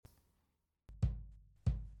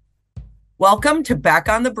Welcome to Back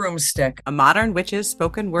on the Broomstick, a modern witch's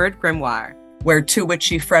spoken word grimoire, where two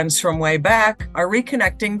witchy friends from way back are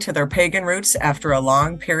reconnecting to their pagan roots after a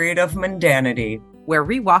long period of mundanity. We're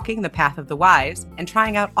rewalking the path of the wise and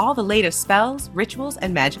trying out all the latest spells, rituals,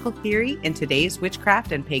 and magical theory in today's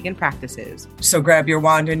witchcraft and pagan practices. So grab your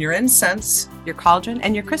wand and your incense, your cauldron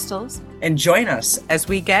and your crystals, and join us as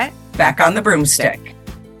we get Back on the Broomstick.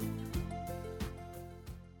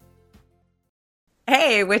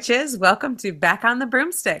 Hey, witches, welcome to Back on the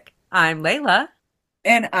Broomstick. I'm Layla.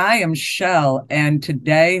 And I am Shell, and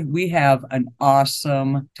today we have an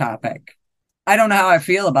awesome topic. I don't know how I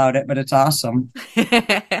feel about it, but it's awesome.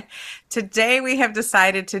 Today we have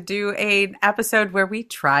decided to do an episode where we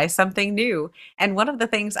try something new. And one of the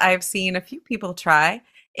things I've seen a few people try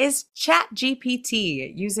is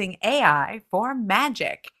ChatGPT, using AI for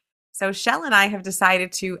magic. So Shell and I have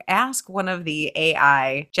decided to ask one of the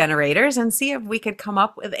AI generators and see if we could come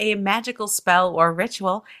up with a magical spell or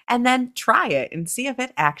ritual and then try it and see if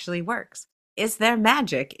it actually works. Is there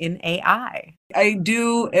magic in AI? I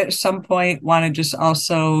do at some point want to just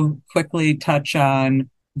also quickly touch on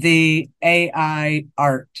the AI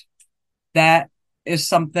art. That is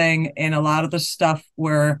something in a lot of the stuff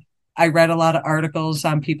where I read a lot of articles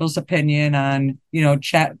on people's opinion on,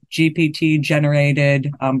 Chat GPT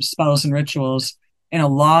generated spells and rituals. And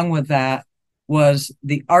along with that was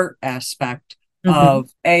the art aspect of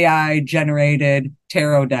AI generated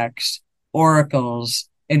tarot decks, oracles,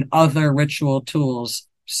 and other ritual tools.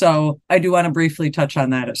 So I do want to briefly touch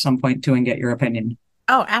on that at some point too and get your opinion.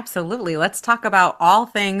 Oh, absolutely. Let's talk about all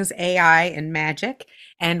things AI and magic,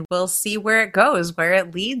 and we'll see where it goes, where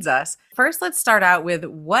it leads us. First, let's start out with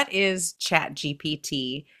what is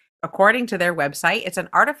ChatGPT? According to their website, it's an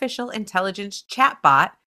artificial intelligence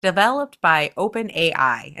chatbot developed by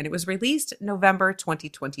OpenAI, and it was released November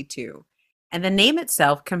 2022. And the name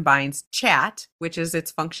itself combines chat, which is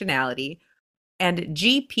its functionality, and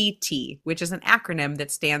GPT, which is an acronym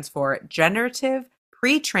that stands for Generative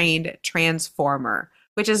Pre-trained Transformer,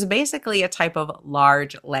 which is basically a type of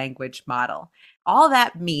large language model. All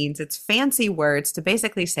that means, it's fancy words to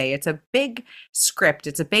basically say it's a big script,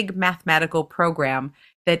 it's a big mathematical program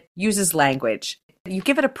that uses language. You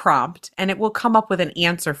give it a prompt and it will come up with an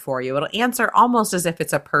answer for you. It'll answer almost as if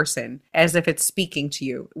it's a person, as if it's speaking to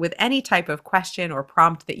you with any type of question or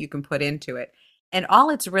prompt that you can put into it. And all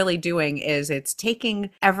it's really doing is it's taking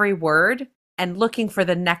every word and looking for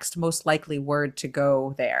the next most likely word to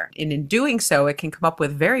go there. And in doing so, it can come up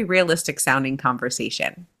with very realistic sounding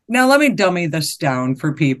conversation. Now, let me dummy this down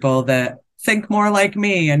for people that think more like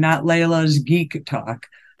me and not Layla's geek talk.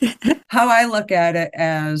 How I look at it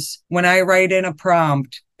as when I write in a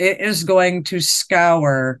prompt, it is going to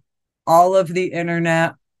scour all of the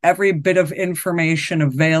internet, every bit of information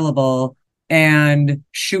available, and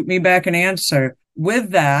shoot me back an answer.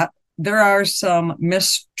 With that, there are some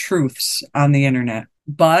mistruths on the internet,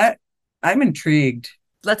 but I'm intrigued.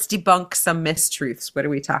 Let's debunk some mistruths. What are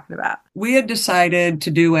we talking about? We had decided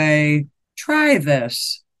to do a try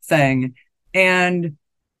this thing. And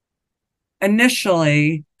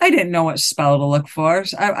initially, I didn't know what spell to look for.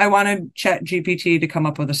 So I wanted ChatGPT to come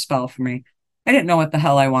up with a spell for me. I didn't know what the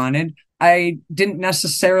hell I wanted. I didn't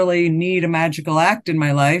necessarily need a magical act in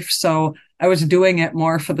my life. So I was doing it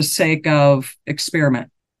more for the sake of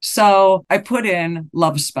experiment. So I put in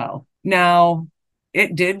love spell. Now,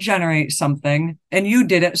 it did generate something, and you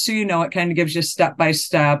did it, so it kind of gives you step by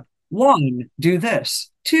step. 1, do this.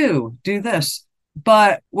 2, do this.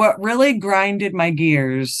 But what really grinded my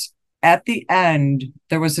gears, at the end,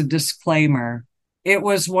 there was a disclaimer. It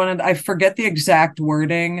was I forget the exact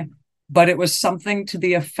wording, but it was something to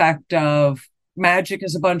the effect of magic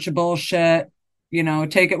is a bunch of bullshit.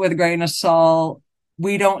 Take it with a grain of salt.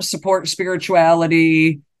 We don't support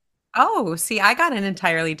spirituality. Oh, see, I got an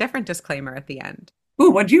entirely different disclaimer at the end. Ooh,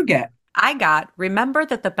 what'd you get? I got, remember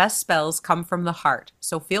that the best spells come from the heart,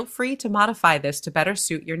 so feel free to modify this to better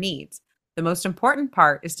suit your needs. The most important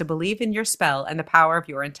part is to believe in your spell and the power of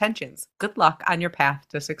your intentions. Good luck on your path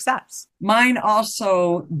to success. Mine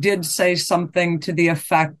also did say something to the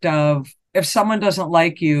effect of, if someone doesn't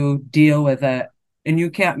like you, deal with it. And you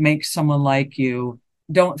can't make someone like you.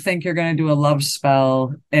 Don't think you're going to do a love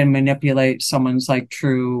spell and manipulate someone's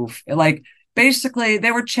basically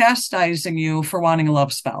they were chastising you for wanting a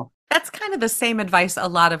love spell. That's kind of the same advice a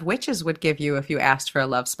lot of witches would give you if you asked for a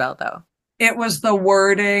love spell, though. It was the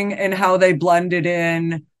wording and how they blended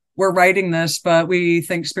in. We're writing this, but we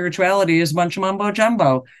think spirituality is a bunch of mumbo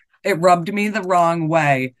jumbo. It rubbed me the wrong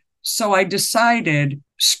way. So I decided,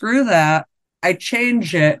 screw that. I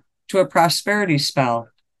changed it to a prosperity spell.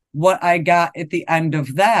 What I got at the end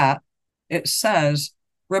of that, it says,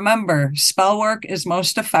 Remember, spell work is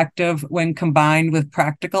most effective when combined with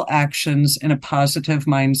practical actions in a positive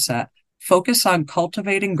mindset. Focus on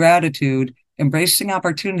cultivating gratitude, embracing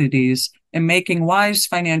opportunities, and making wise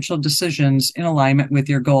financial decisions in alignment with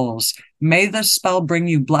your goals. May this spell bring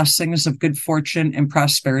you blessings of good fortune and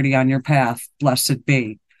prosperity on your path. Blessed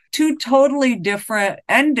be. Two totally different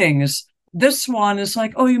endings. This one is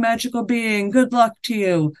like, oh, you magical being, good luck to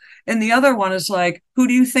you. And the other one is like, who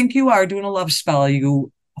do you think you are doing a love spell, you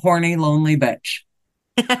horny, lonely bitch?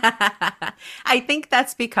 I think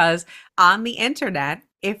that's because on the internet,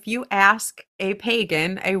 if you ask a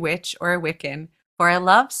pagan, a witch, or a Wiccan for a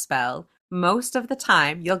love spell, most of the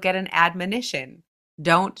time you'll get an admonition.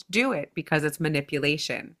 Don't do it because it's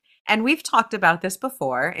manipulation. And we've talked about this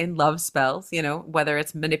before in love spells, whether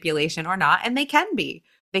it's manipulation or not, and they can be.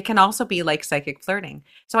 They can also be like psychic flirting.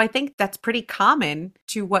 So I think that's pretty common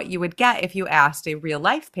to what you would get if you asked a real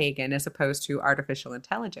life pagan as opposed to artificial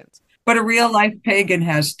intelligence. But a real life pagan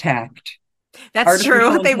has tact. That's true.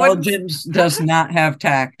 Artificial They wouldn't. intelligence does not have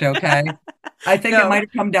tact, okay? I think it might No.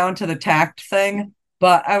 have come down to the tact thing,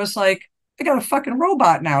 but I was like, I got a fucking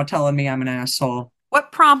robot now telling me I'm an asshole.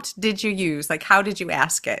 What prompt did you use? Like, how did you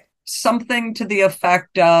ask it? Something to the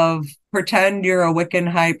effect of pretend you're a Wiccan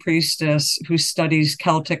high priestess who studies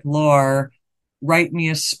Celtic lore, write me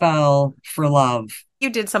a spell for love. You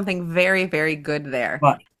did something very, very good there.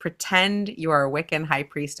 But Pretend you are a Wiccan high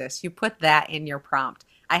priestess. You put that in your prompt.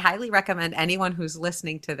 I highly recommend anyone who's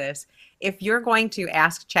listening to this, if you're going to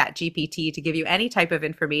ask ChatGPT to give you any type of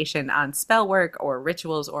information on spell work or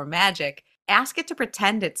rituals or magic, ask it to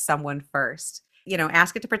pretend it's someone first.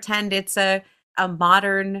 Ask it to pretend it's a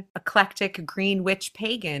modern eclectic green witch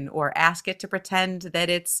pagan, or ask it to pretend that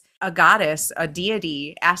it's a goddess, a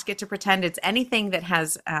deity. Ask it to pretend it's anything that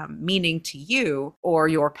has meaning to you or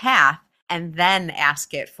your path, and then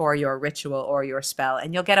ask it for your ritual or your spell,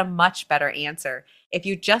 and you'll get a much better answer. If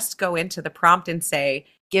you just go into the prompt and say,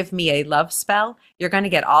 give me a love spell, you're going to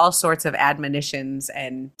get all sorts of admonitions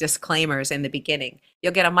and disclaimers in the beginning.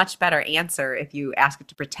 You'll get a much better answer if you ask it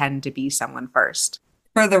to pretend to be someone first.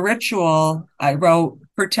 for the ritual, I wrote,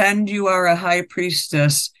 pretend you are a high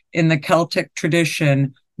priestess in the Celtic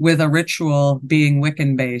tradition with a ritual being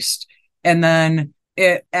Wiccan based. And then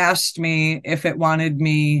it asked me if it wanted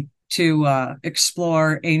me to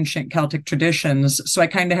explore ancient Celtic traditions. So I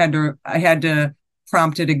kind of had to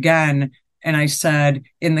prompt it again. And I said,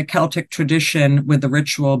 in the Celtic tradition with the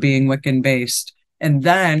ritual being Wiccan based. And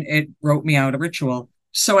then it wrote me out a ritual.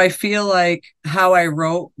 So I feel like how I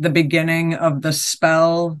wrote the beginning of the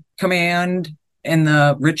spell command and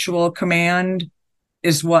the ritual command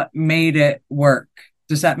is what made it work.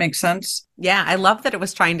 Does that make sense? Yeah, I love that it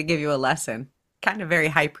was trying to give you a lesson. Kind of very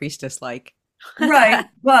high priestess like. Right.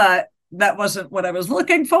 But that wasn't what I was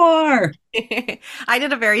looking for. I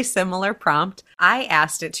did a very similar prompt. I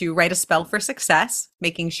asked it to write a spell for success,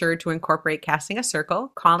 making sure to incorporate casting a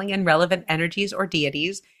circle, calling in relevant energies or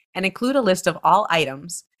deities, and include a list of all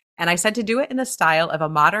items. And I said to do it in the style of a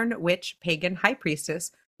modern witch pagan high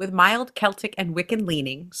priestess with mild Celtic and Wiccan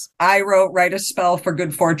leanings. I wrote write a spell for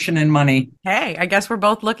good fortune and money. Hey, I guess we're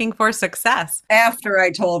both looking for success. After I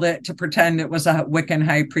told it to pretend it was a Wiccan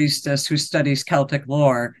high priestess who studies Celtic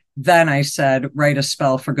lore, then I said write a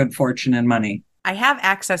spell for good fortune and money. I have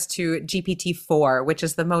access to GPT-4, which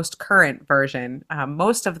is the most current version.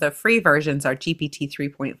 Most of the free versions are GPT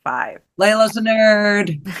 3.5. Layla's a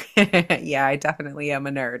nerd. Yeah, I definitely am a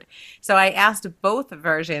nerd. So I asked both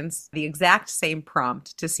versions the exact same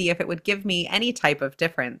prompt to see if it would give me any type of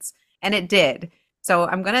difference. And it did. So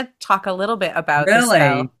I'm going to talk a little bit about the Really?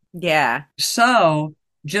 spell. Yeah. So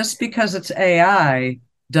just because it's AI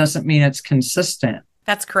doesn't mean it's consistent.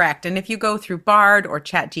 That's correct. And if you go through Bard or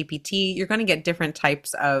ChatGPT, you're going to get different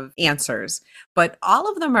types of answers, but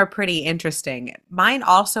all of them are pretty interesting. Mine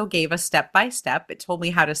also gave a step by step. It told me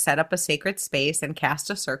how to set up a sacred space and cast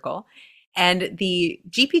a circle. And the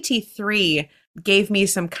GPT-3 gave me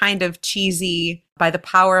some kind of cheesy, by the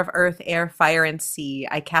power of earth, air, fire, and sea,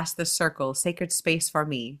 I cast the circle, sacred space for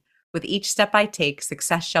me. With each step I take,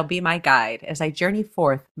 success shall be my guide. As I journey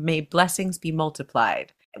forth, may blessings be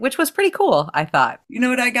multiplied. Which was pretty cool, I thought. You know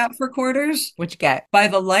what I got for quarters? What'd you get? By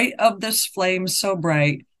the light of this flame so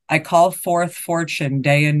bright, I call forth fortune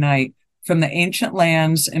day and night. From the ancient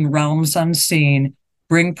lands and realms unseen,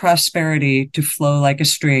 bring prosperity to flow like a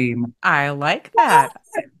stream. I like that.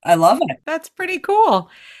 I love it. That's pretty cool.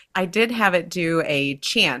 I did have it do a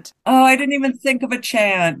chant, Oh, I didn't even think of a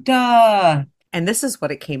chant. Duh. and this is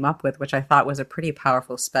what it came up with, which I thought was a pretty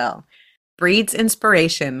powerful spell. Breeds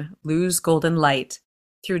inspiration, lose golden light.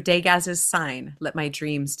 Through Dagaz's sign, let my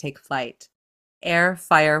dreams take flight. Air,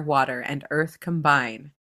 fire, water, and earth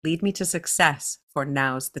combine. Lead me to success, for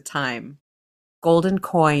now's the time. Golden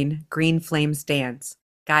coin, green flames dance.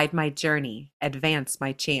 Guide my journey, advance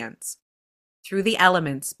my chance. Through the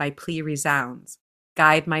elements my plea resounds.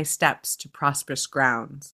 Guide my steps to prosperous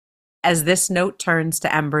grounds. As this note turns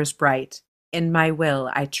to embers bright, in my will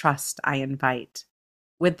I trust I invite.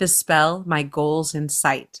 With this spell my goals in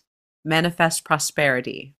sight, manifest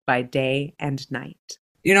prosperity by day and night.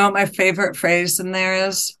 You know what my favorite phrase in there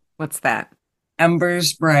is? What's that?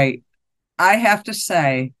 Embers bright. I have to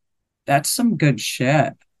say, that's some good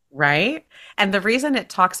shit. Right? And the reason it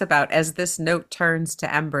talks about as this note turns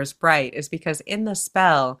to embers bright is because in the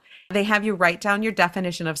spell, they have you write down your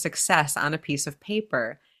definition of success on a piece of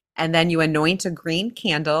paper. And then you anoint a green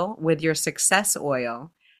candle with your success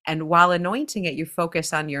oil. And while anointing it, you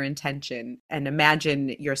focus on your intention and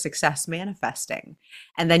imagine your success manifesting.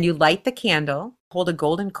 And then you light the candle, hold a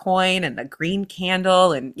golden coin and a green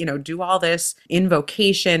candle and, do all this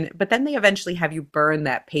invocation. But then they eventually have you burn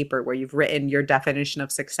that paper where you've written your definition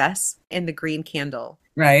of success in the green candle.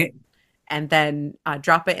 Right. And then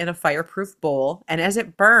drop it in a fireproof bowl. And as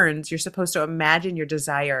it burns, you're supposed to imagine your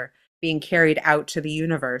desire being carried out to the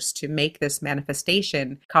universe to make this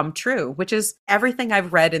manifestation come true, which is everything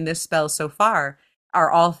I've read in this spell so far are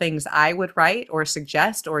all things I would write or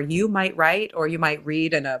suggest, or you might write, or you might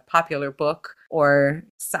read in a popular book or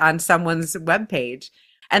on someone's webpage.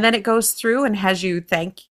 And then it goes through and has you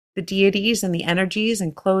thank the deities and the energies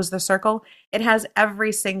and close the circle. It has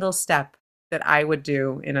every single step that I would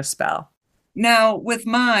do in a spell. Now, with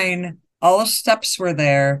mine, all the steps were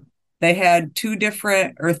there. They had 2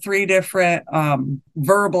 different or 3 different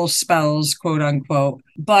verbal spells, quote unquote,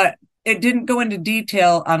 but it didn't go into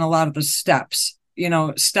detail on a lot of the steps.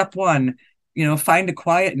 Step 1, find a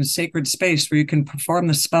quiet and sacred space where you can perform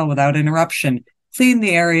the spell without interruption. Clean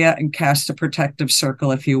the area and cast a protective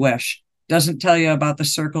circle if you wish. Doesn't tell you about the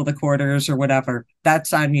circle, the quarters, or whatever.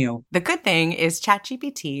 That's on you. The good thing is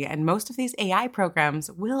ChatGPT and most of these AI programs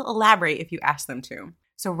will elaborate if you ask them to.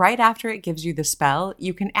 So right after it gives you the spell,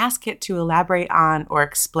 you can ask it to elaborate on or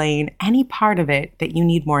explain any part of it that you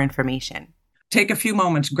need more information. Take a few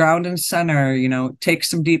moments, ground and center, take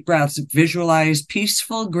some deep breaths, visualize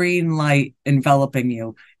peaceful green light enveloping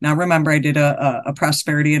you. Now, remember, I did a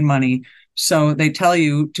prosperity and money. So they tell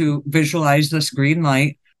you to visualize this green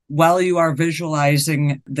light. While you are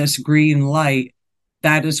visualizing this green light,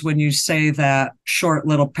 that is when you say that short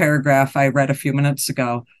little paragraph I read a few minutes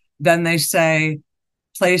ago. Then they say,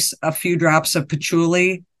 place a few drops of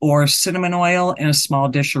patchouli or cinnamon oil in a small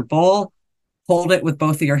dish or bowl. Hold it with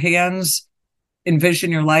both of your hands.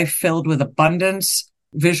 Envision your life filled with abundance.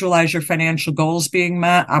 Visualize your financial goals being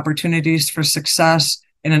met, opportunities for success,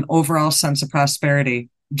 and an overall sense of prosperity.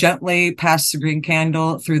 Gently pass the green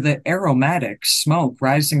candle through the aromatic smoke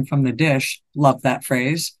rising from the dish. Love that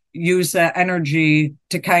phrase. Use that energy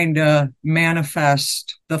to kind of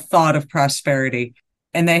manifest the thought of prosperity.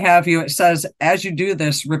 And they have you, it says, as you do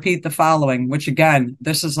this, repeat the following, which again,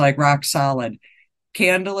 this is like rock solid.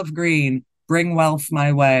 Candle of green, bring wealth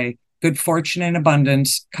my way. Good fortune and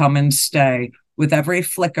abundance, come and stay. With every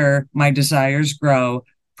flicker, my desires grow.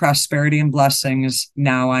 Prosperity and blessings,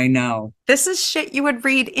 now I know. This is shit you would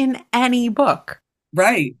read in any book.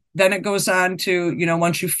 Right. Then it goes on to,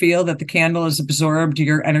 once you feel that the candle has absorbed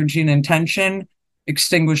your energy and intention,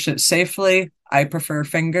 extinguish it safely. I prefer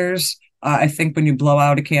fingers. I think when you blow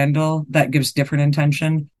out a candle, that gives different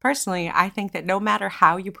intention. Personally, I think that no matter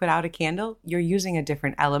how you put out a candle, you're using a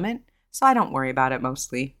different element, so I don't worry about it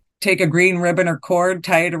mostly. Take a green ribbon or cord,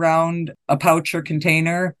 tie it around a pouch or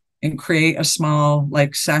container, and create a small,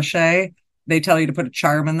 sachet. They tell you to put a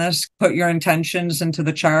charm in this. Put your intentions into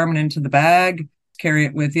the charm and into the bag. Carry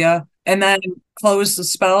it with you. And then close the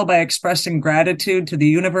spell by expressing gratitude to the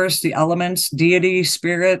universe, the elements, deity,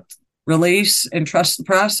 spirit. Release and trust the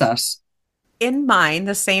process. In mine,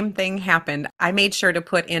 the same thing happened. I made sure to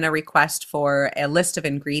put in a request for a list of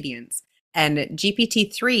ingredients. And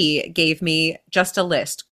GPT-3 gave me just a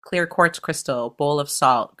list: clear quartz crystal, bowl of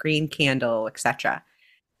salt, green candle, etc.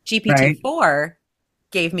 GPT-4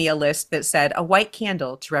 gave me a list that said a white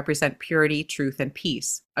candle to represent purity, truth, and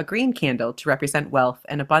peace, a green candle to represent wealth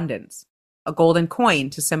and abundance, a golden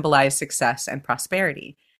coin to symbolize success and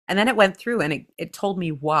prosperity. And then it went through and it told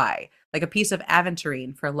me why, like a piece of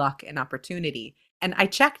aventurine for luck and opportunity. And I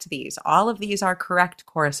checked these. All of these are correct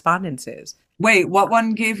correspondences. Wait, what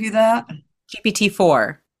one gave you that?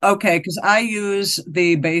 GPT-4. Okay, because I use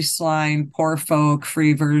the baseline poor folk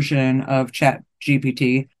free version of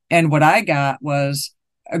ChatGPT. And what I got was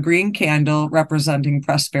a green candle representing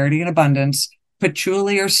prosperity and abundance,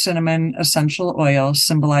 patchouli or cinnamon essential oil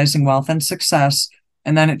symbolizing wealth and success,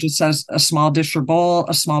 And then it just says a small dish or bowl,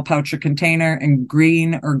 a small pouch or container, and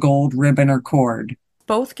green or gold ribbon or cord.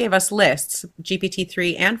 Both gave us lists.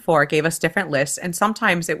 GPT-3 and 4 gave us different lists, and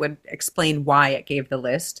sometimes it would explain why it gave the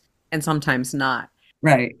list, and sometimes not.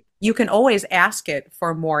 Right. You can always ask it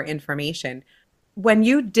for more information. When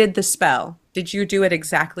you did the spell, did you do it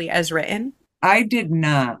exactly as written? I did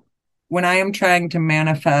not. When I am trying to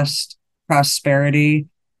manifest prosperity,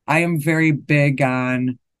 I am very big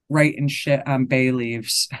on writing shit on bay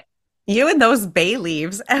leaves. You and those bay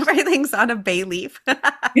leaves, everything's on a bay leaf.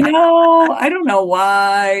 I don't know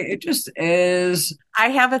why. It just is. I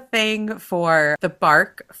have a thing for the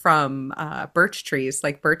bark from birch trees,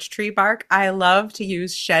 like birch tree bark. I love to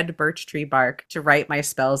use shed birch tree bark to write my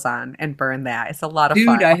spells on and burn that. It's a lot of Dude,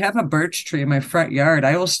 fun. I have a birch tree in my front yard.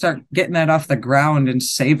 I will start getting that off the ground and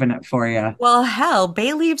saving it for you. Well, hell,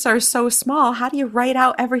 bay leaves are so small. How do you write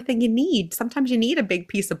out everything you need? Sometimes you need a big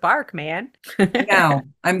piece of bark, man. Now,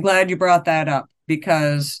 I'm glad you brought that up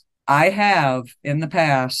because I have in the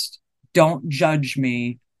past, don't judge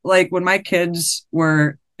me. Like when my kids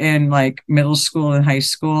were in like middle school and high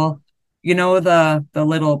school, the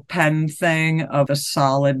little pen thing of a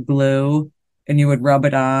solid glue and you would rub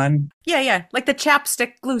it on Yeah, yeah, like the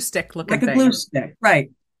chapstick glue stick looking like a glue thing. stick. Right.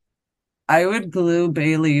 I would glue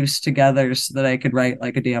bay leaves together so that I could write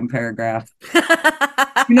like a damn paragraph.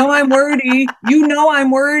 I'm wordy. I'm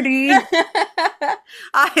wordy.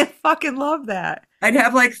 I fucking love that. I'd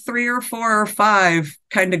have like three or four or five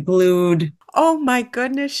kind of glued. Oh my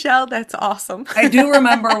goodness, Shell, that's awesome. I do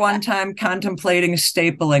remember one time contemplating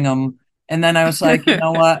stapling them. And then I was like, you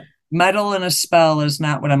know what? Metal in a spell is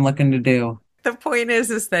not what I'm looking to do. The point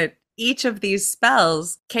is that each of these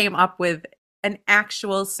spells came up with an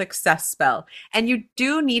actual success spell. And you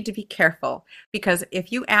do need to be careful because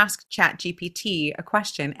if you ask ChatGPT a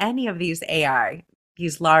question, any of these AI,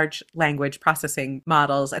 these large language processing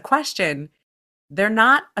models, a question, they're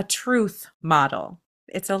not a truth model.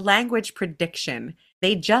 It's a language prediction.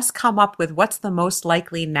 They just come up with what's the most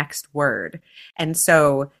likely next word. And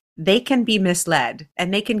so they can be misled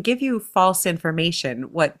and they can give you false information,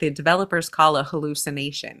 what the developers call a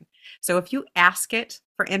hallucination. So if you ask it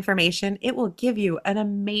for information, it will give you an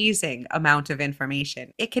amazing amount of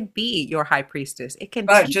information. It can be your high priestess. It can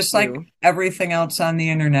But teach just like you. everything else on the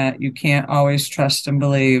internet, you can't always trust and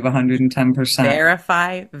believe 110%.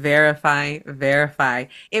 Verify, verify, verify.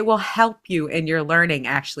 It will help you in your learning,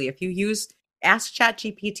 actually. If you ask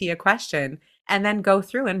ChatGPT a question and then go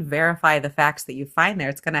through and verify the facts that you find there,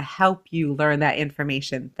 it's going to help you learn that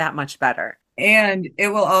information that much better. And it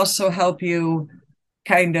will also help you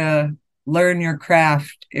kind of learn your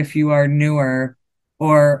craft if you are newer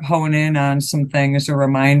or hone in on some things or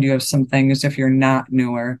remind you of some things if you're not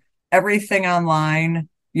newer. Everything online,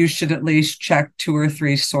 you should at least check two or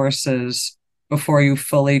three sources before you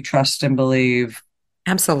fully trust and believe.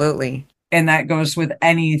 Absolutely. And that goes with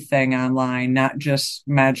anything online, not just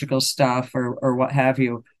magical stuff or what have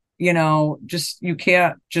you. Just you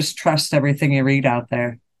can't just trust everything you read out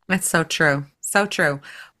there. That's so true. So true.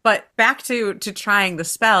 But back to trying the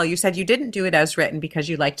spell, you said you didn't do it as written because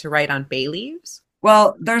you like to write on bay leaves.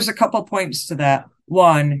 Well, there's a couple points to that.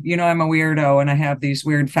 One, I'm a weirdo and I have these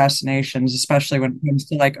weird fascinations, especially when it comes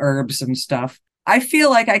to like herbs and stuff. I feel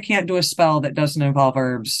like I can't do a spell that doesn't involve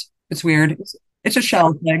herbs. It's weird. It's a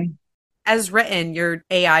shell thing. As written, your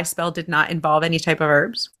AI spell did not involve any type of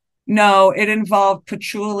herbs. No, it involved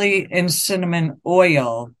patchouli and cinnamon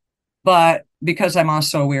oil, but because I'm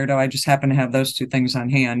also a weirdo, I just happen to have those two things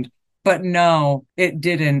on hand. But no, it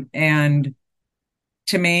didn't. And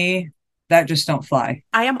to me, that just don't fly.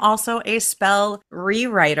 I am also a spell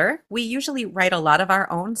rewriter. We usually write a lot of our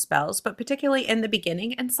own spells, but particularly in the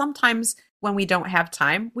beginning, and sometimes when we don't have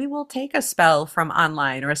time, we will take a spell from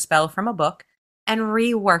online or a spell from a book and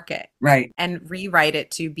rework it Right. and rewrite it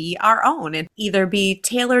to be our own and either be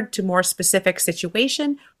tailored to more specific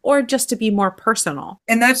situation or just to be more personal.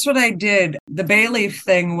 And that's what I did. The bay leaf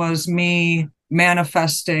thing was me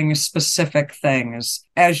manifesting specific things.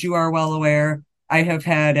 As you are well aware, I have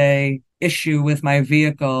had a issue with my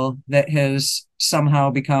vehicle that has somehow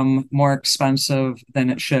become more expensive than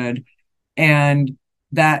it should. And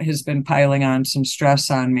that has been piling on some stress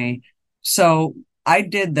on me. So I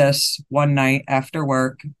did this one night after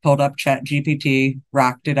work, pulled up ChatGPT,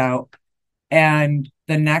 rocked it out. And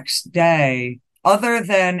the next day, other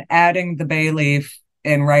than adding the bay leaf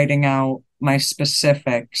and writing out my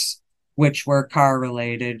specifics, which were car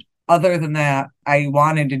related, other than that, I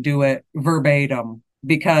wanted to do it verbatim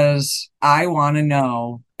because I want to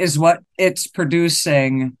know, is what it's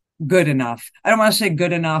producing good enough? I don't want to say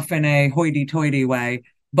good enough in a hoity toity way,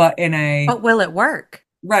 but in a, But will it work?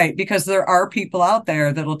 Right, because there are people out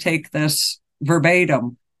there that'll take this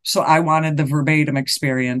verbatim. So I wanted the verbatim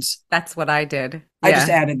experience. That's what I did. I just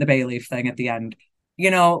Yeah. added the bay leaf thing at the end.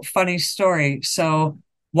 Funny story. So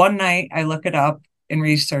one night I look it up and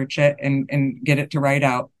research it and get it to write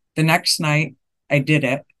out. The next night I did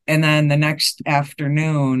it. And then the next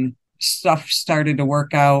afternoon, stuff started to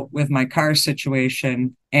work out with my car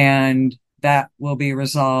situation. And that will be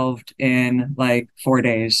resolved in like 4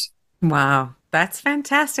 days. Wow. That's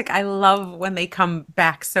fantastic. I love when they come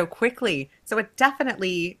back so quickly. So it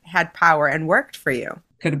definitely had power and worked for you.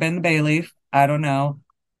 Could have been the bay leaf. I don't know.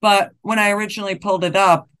 But when I originally pulled it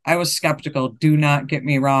up, I was skeptical. Do not get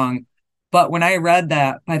me wrong. But when I read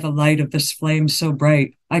that, by the light of this flame so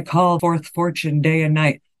bright, I call forth fortune day and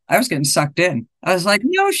night, I was getting sucked in. I was like,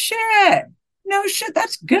 no shit. No shit.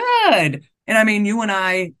 That's good. And I mean, you and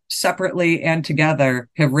I separately and together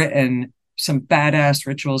have written some badass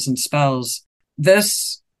rituals and spells.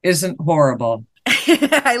 This isn't horrible.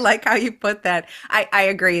 I like how you put that. I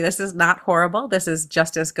agree. This is not horrible. This is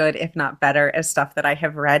just as good, if not better, as stuff that I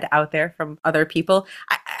have read out there from other people.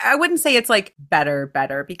 I wouldn't say it's like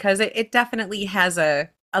better, because it definitely has a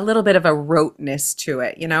little bit of a roteness to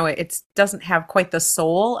it. You know, it doesn't have quite the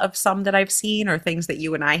soul of some that I've seen or things that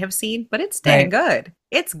you and I have seen, but it's dang Right. good.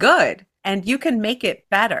 It's good. And you can make it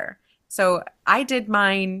better. So I did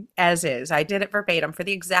mine as is. I did it verbatim for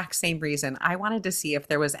the exact same reason. I wanted to see if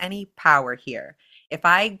there was any power here. If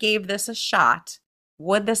I gave this a shot,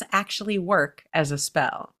 would this actually work as a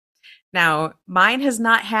spell? Now, mine has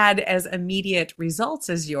not had as immediate results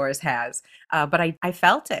as yours has, but I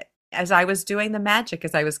felt it. As I was doing the magic,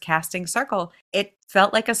 as I was casting Circle, it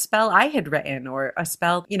felt like a spell I had written or a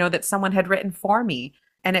spell, that someone had written for me.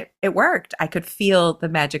 And it worked. I could feel the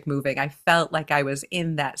magic moving. I felt like I was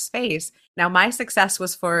in that space. Now, my success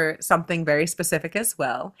was for something very specific as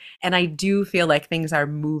well. And I do feel like things are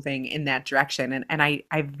moving in that direction. And I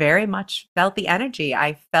very much felt the energy.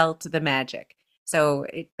 I felt the magic. So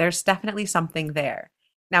there's definitely something there.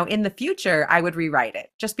 Now, in the future, I would rewrite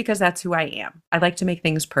it just because that's who I am. I like to make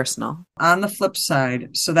things personal. On the flip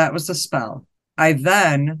side, so that was the spell. I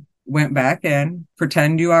then went back in,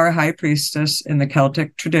 pretend you are a high priestess in the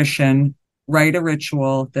Celtic tradition, write a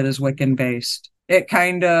ritual that is Wiccan based. It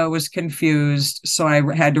kind of was confused, so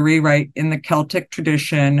I had to rewrite in the Celtic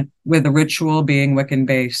tradition with the ritual being Wiccan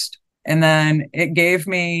based. And then it gave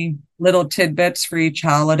me little tidbits for each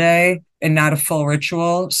holiday and not a full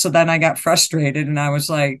ritual. So then I got frustrated and I was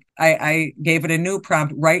like, I gave it a new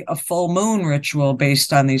prompt, write a full moon ritual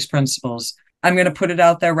based on these principles. I'm going to put it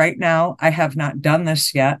out there right now. I have not done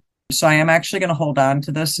this yet. So I am actually going to hold on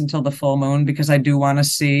to this until the full moon because I do want to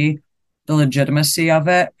see the legitimacy of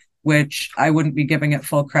it, which I wouldn't be giving it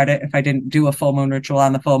full credit if I didn't do a full moon ritual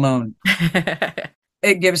on the full moon.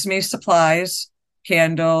 It gives me supplies,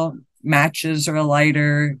 candle, matches or a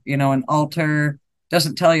lighter, an altar.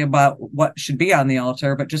 Doesn't tell you about what should be on the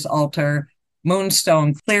altar, but just altar,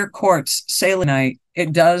 moonstone, clear quartz, selenite.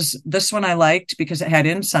 It does. This one I liked because it had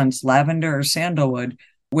incense, lavender or sandalwood,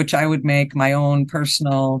 which I would make my own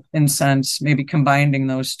personal incense, maybe combining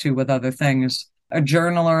those two with other things. A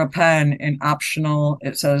journal or a pen, and optional,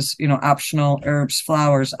 it says, optional herbs,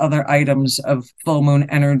 flowers, other items of full moon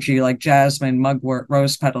energy like jasmine, mugwort,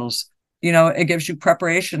 rose petals. It gives you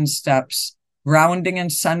preparation steps, grounding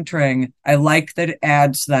and centering. I like that it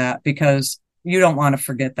adds that because you don't want to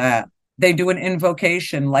forget that. They do an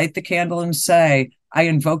invocation, light the candle and say, I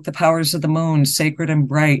invoke the powers of the moon, sacred and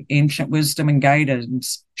bright, ancient wisdom and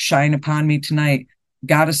guidance, shine upon me tonight.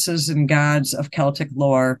 Goddesses and gods of Celtic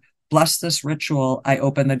lore, bless this ritual, I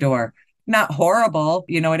open the door. Not horrible,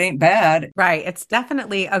 it ain't bad. Right. It's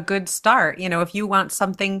definitely a good start. If you want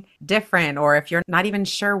something different or if you're not even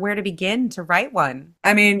sure where to begin to write one.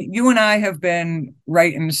 I mean, you and I have been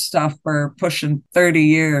writing stuff for pushing 30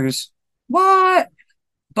 years. What?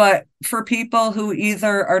 But for people who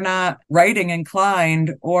either are not writing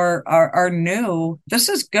inclined or are new, this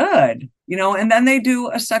is good, and then they do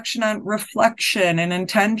a section on reflection and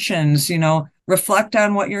intentions, reflect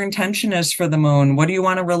on what your intention is for the moon. What do you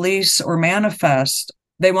want to release or manifest?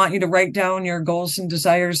 They want you to write down your goals and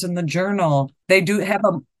desires in the journal. They do have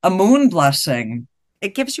a moon blessing.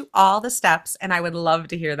 It gives you all the steps, and I would love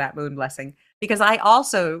to hear that moon blessing because I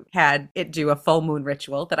also had it do a full moon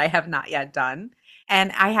ritual that I have not yet done.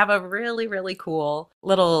 And I have a really, really cool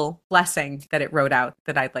little blessing that it wrote out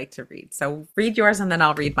that I'd like to read. So read yours and then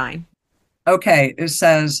I'll read mine. Okay, it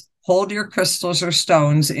says, hold your crystals or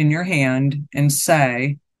stones in your hand and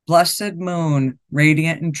say, blessed moon,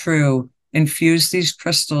 radiant and true, infuse these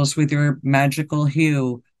crystals with your magical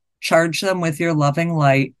hue. Charge them with your loving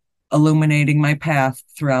light, illuminating my path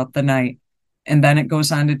throughout the night. And then it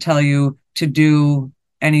goes on to tell you to do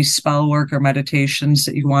any spell work or meditations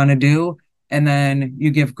that you want to do. And then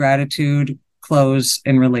you give gratitude, close,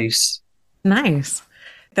 and release. Nice.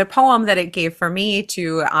 The poem that it gave for me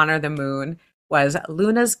to honor the moon was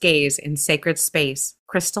Luna's gaze in sacred space,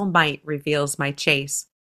 crystal might reveals my chase.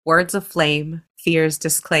 Words of flame, fears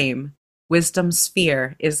disclaim. Wisdom's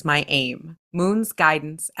sphere is my aim. Moon's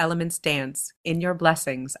guidance, elements dance. In your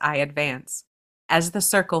blessings I advance. As the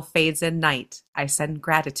circle fades in night, I send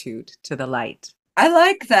gratitude to the light. I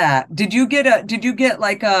like that. Did you get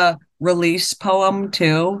like a release poem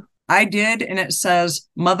too? I did, and it says,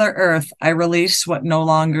 Mother Earth, I release what no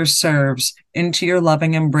longer serves. Into your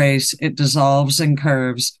loving embrace, it dissolves and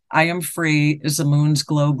curves. I am free as the moon's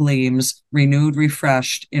glow gleams, renewed,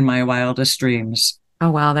 refreshed in my wildest dreams.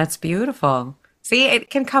 Oh, wow, that's beautiful. See, it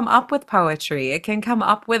can come up with poetry. It can come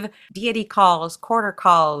up with deity calls, quarter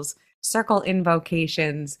calls, circle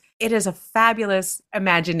invocations. It is a fabulous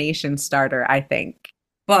imagination starter, I think.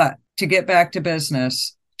 But to get back to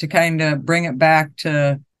business, to kind of bring it back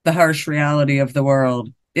to the harsh reality of the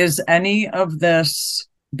world, is any of this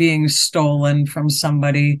being stolen from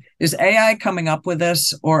somebody? Is AI coming up with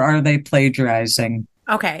this, or are they plagiarizing?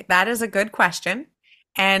 Okay, that is a good question.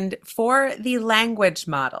 And for the language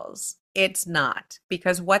models, it's not,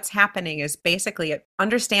 because what's happening is basically it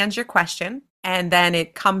understands your question and then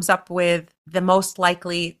it comes up with the most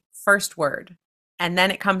likely first word. And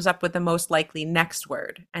then it comes up with the most likely next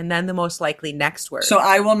word, and then the most likely next word. So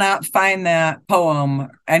I will not find that poem,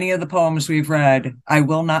 any of the poems we've read, I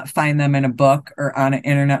will not find them in a book or on an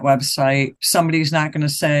internet website. Somebody's not going to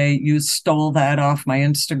say, you stole that off my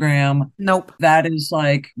Instagram. Nope. That is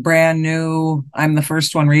like brand new. I'm the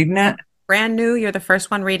first one reading it. Brand new, you're the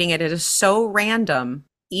first one reading it. It is so random.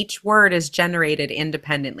 Each word is generated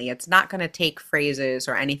independently. It's not going to take phrases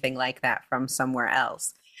or anything like that from somewhere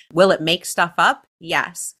else. Will it make stuff up?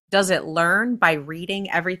 Yes. Does it learn by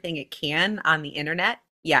reading everything it can on the internet?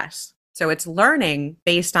 Yes. So it's learning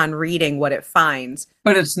based on reading what it finds.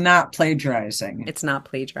 But it's not plagiarizing. It's not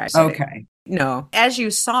plagiarizing. Okay. No. As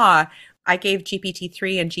you saw, I gave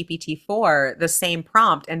GPT-3 and GPT-4 the same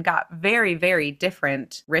prompt and got very, very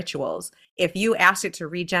different rituals. If you ask it to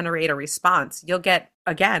regenerate a response, you'll get,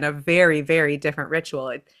 again, a very, very different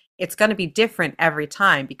ritual. It's going to be different every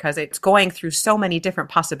time because it's going through so many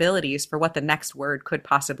different possibilities for what the next word could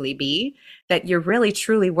possibly be, that you're really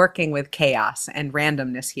truly working with chaos and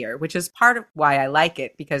randomness here, which is part of why I like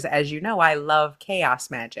it, because as you know, I love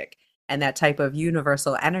chaos magic and that type of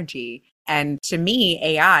universal energy. And to me,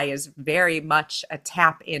 AI is very much a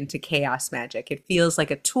tap into chaos magic. It feels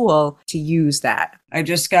like a tool to use that. I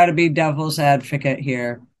just got to be devil's advocate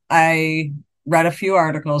here. I read a few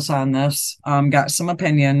articles on this, got some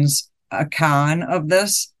opinions. A con of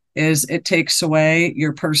this is it takes away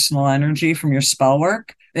your personal energy from your spell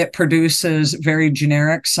work. It produces very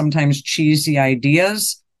generic, sometimes cheesy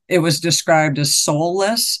ideas. It was described as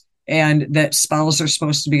soulless and that spells are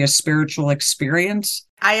supposed to be a spiritual experience.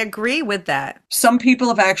 I agree with that. Some people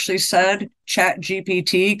have actually said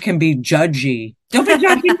ChatGPT can be judgy. Don't be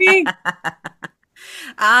judging me.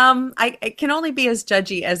 I can only be as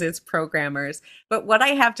judgy as its programmers. But what I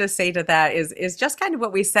have to say to that is just kind of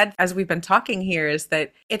what we said as we've been talking here, is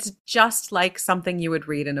that it's just like something you would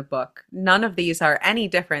read in a book. None of these are any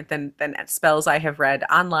different than spells I have read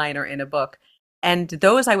online or in a book. And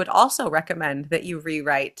those I would also recommend that you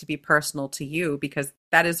rewrite to be personal to you, because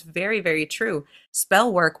that is very, very true.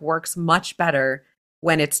 Spell work works much better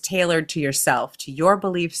when it's tailored to yourself, to your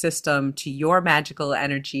belief system, to your magical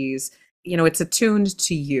energies. You know, it's attuned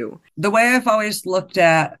to you. The way I've always looked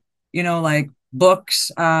at, like books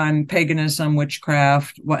on paganism,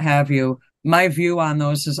 witchcraft, what have you, my view on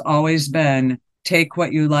those has always been take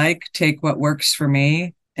what you like, take what works for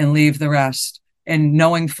me, and leave the rest. And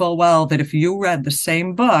knowing full well that if you read the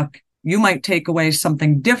same book, you might take away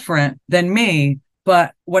something different than me.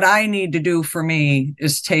 But what I need to do for me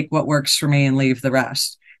is take what works for me and leave the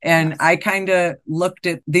rest. And I kind of looked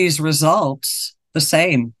at these results the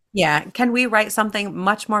same. Yeah. Can we write something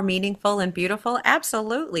much more meaningful and beautiful?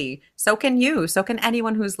 Absolutely. So can you. So can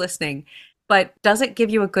anyone who's listening. But does it give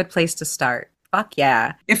you a good place to start? Fuck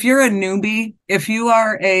yeah. If you're a newbie, if you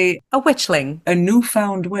are a witchling, a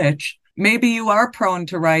newfound witch, maybe you are prone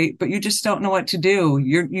to write, but you just don't know what to do.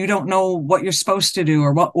 You don't know what you're supposed to do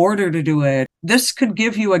or what order to do it. This could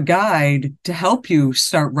give you a guide to help you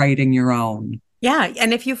start writing your own. Yeah.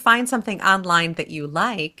 And if you find something online that you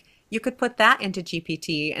like, You could put that into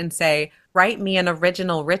GPT and say, write me an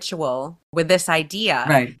original ritual with this idea,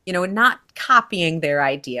 Right. not copying their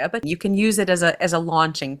idea, but you can use it as a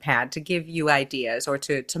launching pad to give you ideas or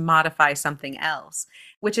to modify something else,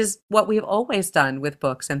 which is what we've always done with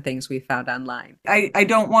books and things we found online. I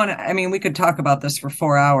don't want to, I mean, we could talk about this for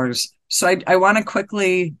 4 hours. So I want to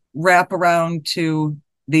quickly wrap around to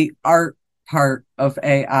the art part of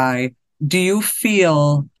AI. Do you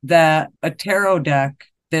feel that a tarot deck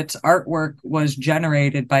that's artwork was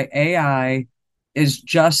generated by AI is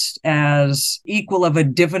just as equal of a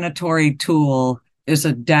divinatory tool as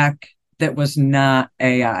a deck that was not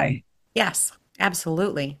AI? Yes,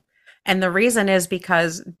 absolutely. And the reason is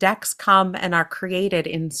because decks come and are created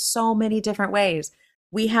in so many different ways.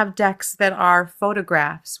 We have decks that are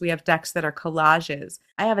photographs. We have decks that are collages.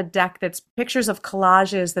 I have a deck that's pictures of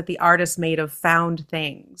collages that the artist made of found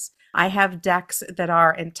things. I have decks that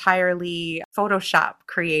are entirely Photoshop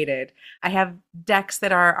created. I have decks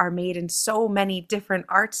that are made in so many different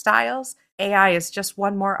art styles. AI is just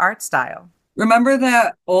one more art style. Remember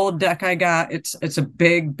that old deck I got? It's a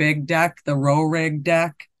big deck, the row rig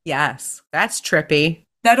deck. Yes, that's trippy.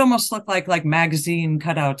 That almost looked like magazine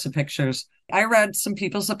cutouts of pictures. I read some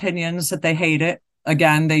people's opinions that they hate it.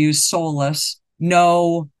 Again, they use soulless,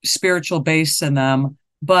 no spiritual base in them.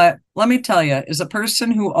 But let me tell you, as a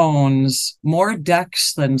person who owns more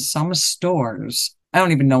decks than some stores, I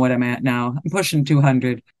don't even know what I'm at now. I'm pushing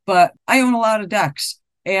 200, but I own a lot of decks.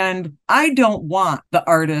 And I don't want the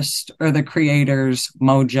artist or the creator's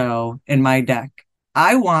mojo in my deck.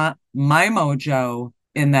 I want my mojo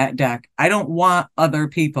in that deck. I don't want other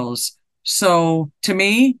people's. So to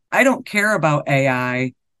me, I don't care about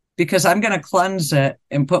AI because I'm going to cleanse it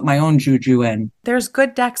and put my own juju in. There's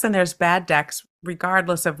good decks and there's bad decks,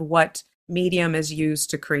 regardless of what medium is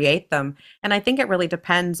used to create them. And I think it really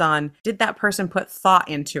depends on, did that person put thought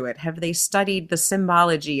into it? Have they studied the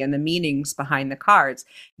symbology and the meanings behind the cards?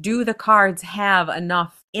 Do the cards have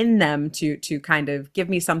enough in them to kind of give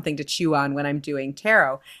me something to chew on when I'm doing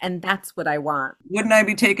tarot? And that's what I want. Wouldn't I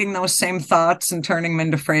be taking those same thoughts and turning them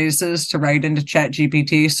into phrases to write into Chat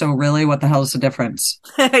GPT? So really, what the hell is the difference?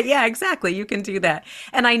 Yeah, exactly. You can do that.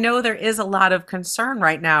 And I know there is a lot of concern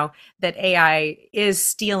right now that AI is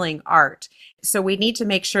stealing art. So we need to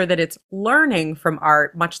make sure that it's learning from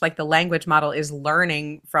art, much like the language model is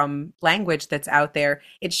learning from language that's out there.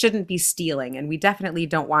 It shouldn't be stealing. And we definitely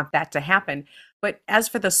don't want that to happen. But as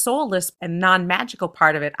for the soulless and non-magical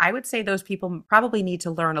part of it, I would say those people probably need to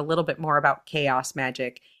learn a little bit more about chaos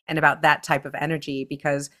magic and about that type of energy,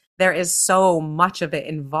 because there is so much of it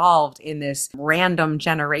involved in this random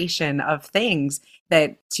generation of things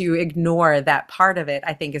that to ignore that part of it,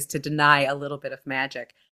 I think, is to deny a little bit of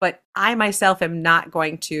magic. But I myself am not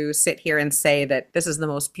going to sit here and say that this is the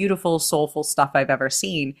most beautiful, soulful stuff I've ever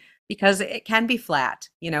seen, because it can be flat.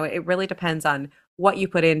 It really depends on what you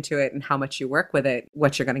put into it and how much you work with it,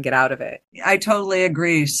 what you're going to get out of it. I totally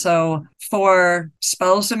agree. So for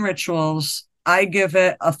spells and rituals, I give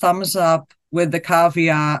it a thumbs up with the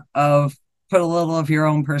caveat of put a little of your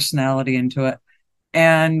own personality into it.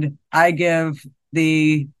 And I give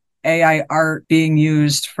the AI art being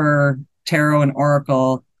used for tarot and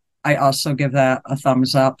oracle, I also give that a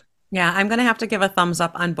thumbs up. Yeah, I'm going to have to give a thumbs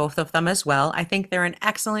up on both of them as well. I think they're an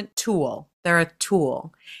excellent tool. They're a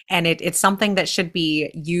tool, and it's something that should be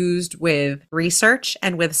used with research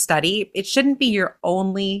and with study. It shouldn't be your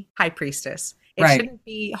only high priestess. It Right. shouldn't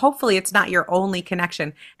be, hopefully, it's not your only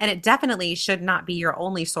connection. And it definitely should not be your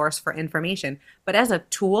only source for information. But as a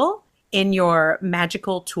tool in your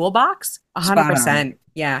magical toolbox, Spot on. 100%.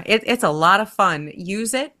 Yeah, it's a lot of fun.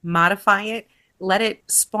 Use it, modify it, let it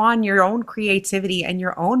spawn your own creativity and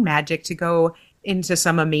your own magic to go into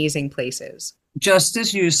some amazing places. Just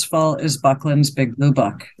as useful as Buckland's Big Blue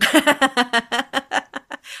Book.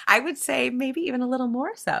 I would say maybe even a little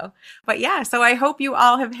more so. But yeah, so I hope you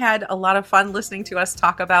all have had a lot of fun listening to us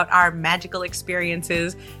talk about our magical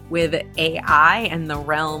experiences with AI and the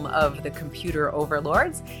realm of the computer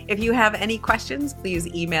overlords. If you have any questions, please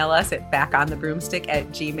email us at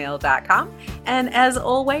backonthebroomstick@gmail.com. And as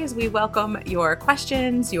always, we welcome your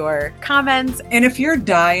questions, your comments. And if you're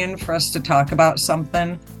dying for us to talk about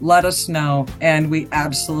something, let us know, and we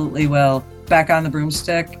absolutely will.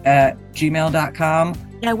 Backonthebroomstick@gmail.com.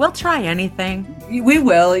 Yeah, we'll try anything. We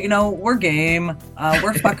will, we're game.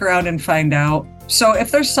 We're fuck around and find out. So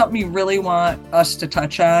if there's something you really want us to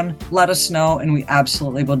touch on, let us know, and we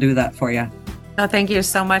absolutely will do that for you. So thank you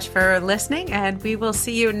so much for listening, and we will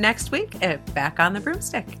see you next week at Back on the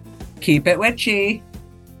Broomstick. Keep it witchy.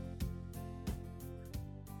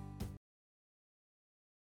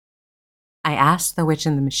 I asked the witch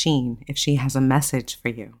in the machine if she has a message for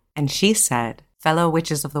you. And she said, "Fellow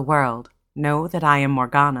witches of the world, know that I am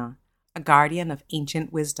Morgana, a guardian of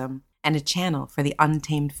ancient wisdom and a channel for the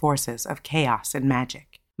untamed forces of chaos and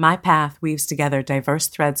magic. My path weaves together diverse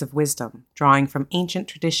threads of wisdom, drawing from ancient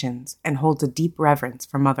traditions, and holds a deep reverence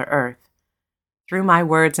for Mother Earth. Through my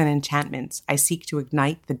words and enchantments, I seek to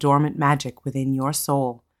ignite the dormant magic within your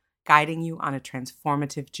soul, guiding you on a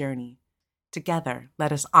transformative journey. Together,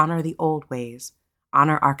 let us honor the old ways,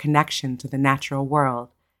 honor our connection to the natural world,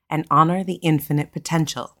 and honor the infinite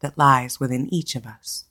potential that lies within each of us."